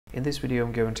In this video,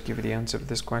 I'm going to give you the answer to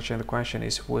this question. The question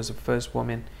is, who was the first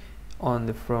woman on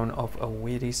the front of a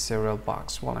Wheaties cereal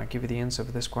box? Well, I'll give you the answer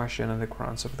for this question, and the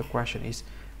answer for the question is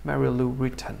Mary Lou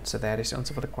Retton. So that is the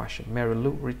answer for the question, Mary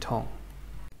Lou Retton.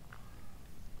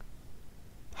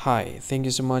 Hi, thank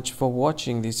you so much for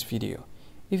watching this video.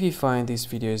 If you find this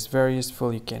video is very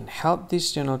useful, you can help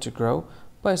this channel to grow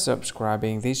by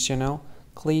subscribing this channel.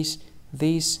 Please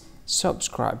this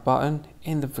subscribe button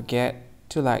and don't forget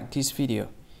to like this video.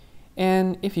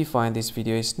 And if you find this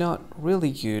video is not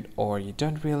really good, or you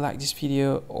don't really like this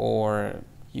video, or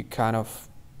you kind of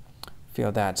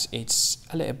feel that it's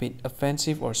a little bit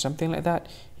offensive or something like that,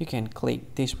 you can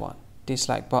click this one,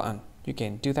 dislike button. You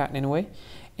can do that anyway.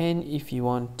 And if you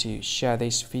want to share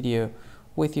this video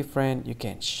with your friend, you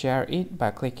can share it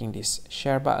by clicking this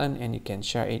share button, and you can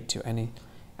share it to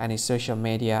any social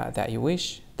media that you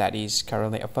wish that is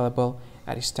currently available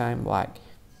at this time, like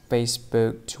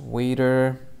Facebook,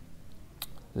 Twitter,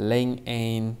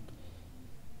 LinkedIn,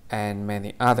 and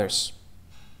many others,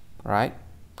 right?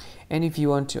 And if you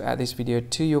want to add this video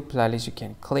to your playlist, you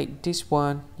can click this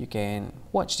one. You can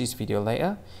watch this video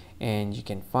later, and you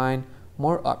can find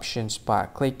more options by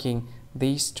clicking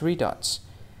these three dots.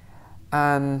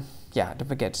 And yeah, don't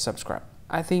forget to subscribe.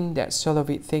 I think that's all of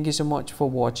it. Thank you so much for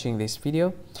watching this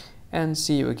video, and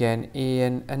see you again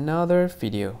in another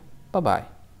video. Bye bye.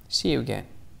 See you again.